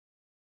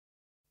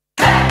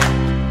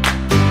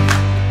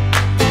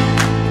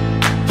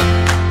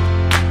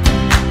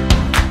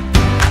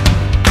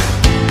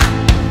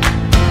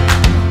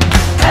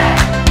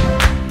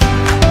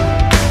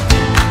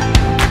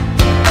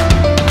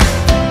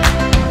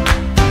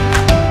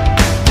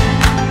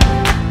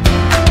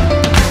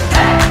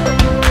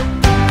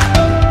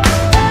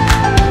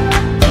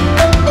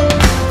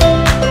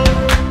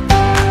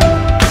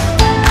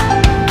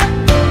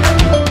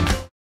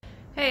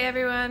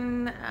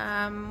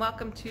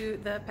welcome to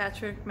the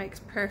Patchwork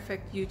Makes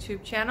Perfect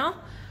YouTube channel.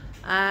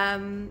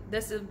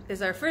 This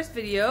is our first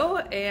video,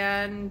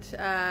 and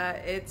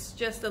it's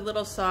just a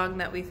little song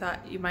that we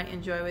thought you might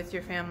enjoy with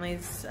your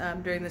families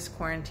during this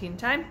quarantine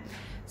time.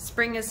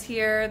 Spring is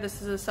here.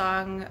 This is a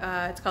song,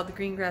 it's called The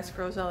Green Grass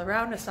Grows All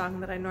Around, a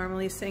song that I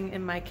normally sing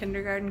in my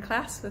kindergarten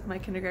class with my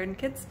kindergarten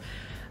kids.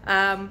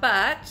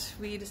 But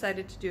we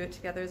decided to do it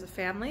together as a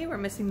family. We're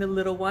missing the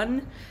little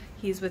one.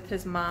 He's with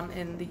his mom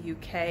in the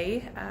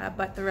UK,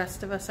 but the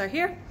rest of us are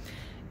here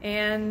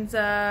and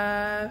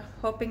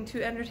hoping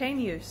to entertain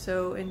you.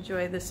 So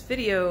enjoy this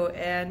video,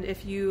 and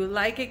if you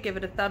like it, give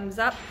it a thumbs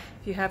up.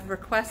 If you have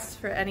requests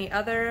for any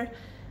other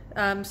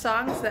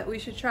songs that we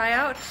should try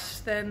out,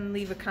 then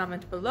leave a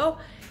comment below.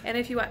 And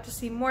if you want to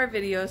see more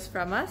videos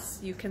from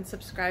us, you can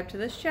subscribe to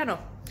this channel.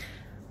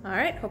 All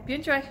right, hope you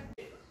enjoy.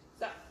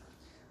 So,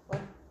 1,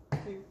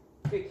 2,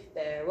 3.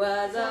 There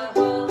was a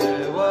hole.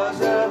 There was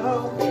a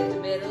hole in the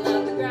middle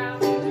of the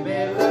ground. In the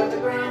middle of the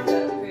ground.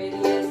 The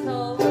prettiest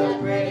hole. The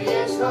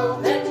prettiest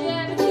hole that you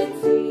ever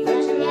did see.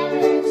 That you ever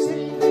did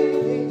see.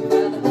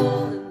 Well, the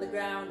hole in the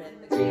ground,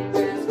 and the green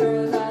grass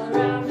grows all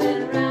around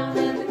and around,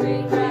 and the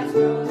green grass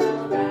grows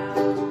all around.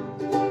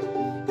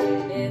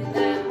 And in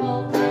that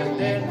hole,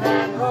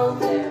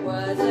 there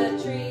was a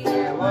tree.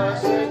 There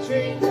was a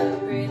tree. The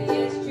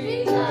prettiest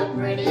tree. The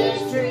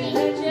prettiest tree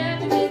that you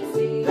ever did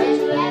see. That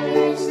you ever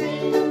did see.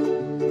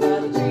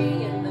 Well, the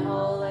tree and the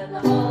hole and the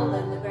hole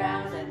in the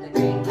ground, and the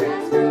green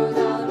grass grows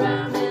all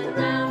around and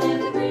around,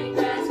 and the green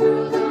grass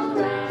grows all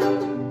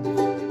around.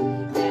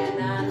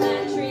 And on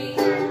that tree,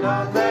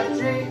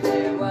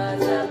 there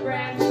was a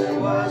branch. There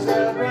was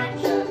a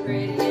branch. The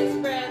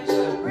prettiest branch.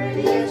 The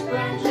prettiest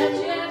branch that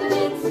you ever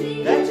did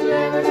see. That you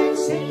ever did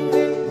see.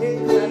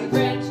 Well, the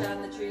branch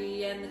on the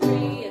tree and the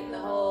tree and the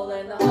hole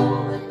in the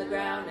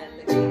ground, and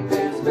the green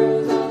grass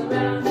grows all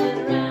around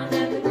and around,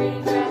 and the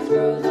green grass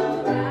grows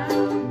all around.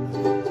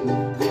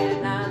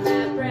 And on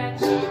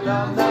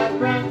that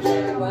branch,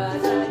 there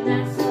was a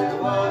nest. There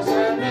was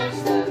a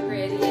nest. The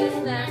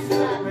prettiest nest.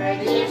 The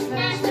prettiest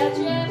nest that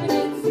you ever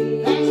did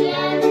see. That you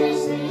ever did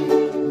see.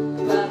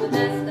 Well, the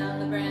nest on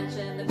the branch,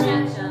 and the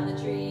branch on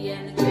the tree,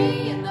 and the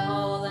tree and the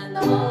hole in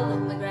the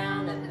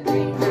ground, and the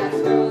green grass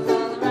grows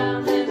all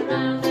around and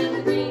around, and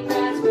the green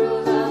grass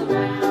grows all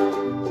around.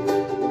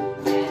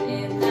 And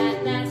in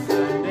that nest,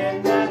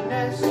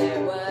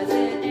 there was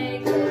an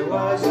egg. There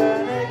was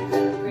an egg.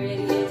 The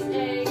prettiest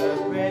egg. The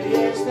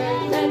prettiest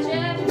egg that you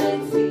ever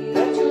did see.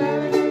 That you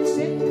ever did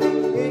see.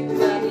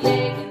 Well, the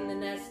egg in the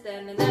nest,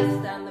 and the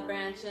nest on the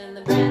branch, and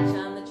the branch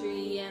on the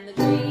tree, and the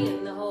tree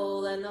in the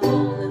hole in the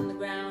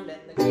ground,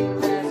 and the green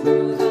grass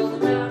grows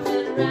all around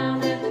and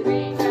around, and the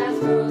green grass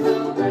grows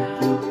all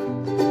around.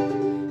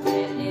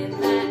 And in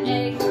that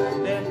egg,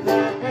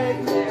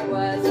 there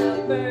was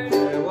a bird.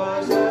 There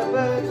was a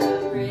bird.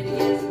 The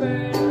prettiest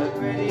bird. The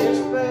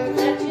prettiest bird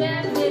that you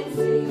ever did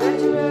see. That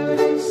you ever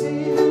did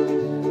see.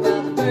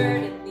 Well, the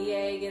bird and the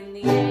egg, and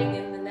the egg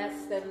and the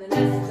nest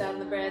on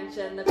the branch,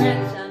 and the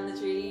branch on the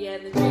tree,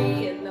 and the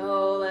tree in the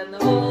hole in the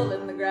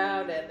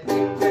ground, and the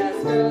green grass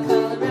grows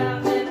all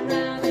around and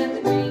around, and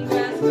the green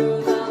grass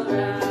grows all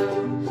around,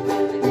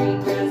 and the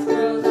green grass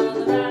grows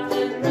all around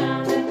and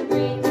around, and the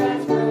green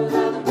grass grows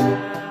all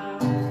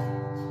around.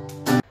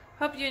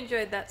 Hope you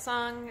enjoyed that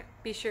song.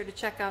 Be sure to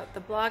check out the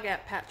blog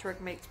at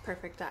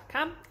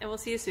patchworkmakesperfect.com, and we'll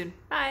see you soon.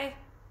 Bye!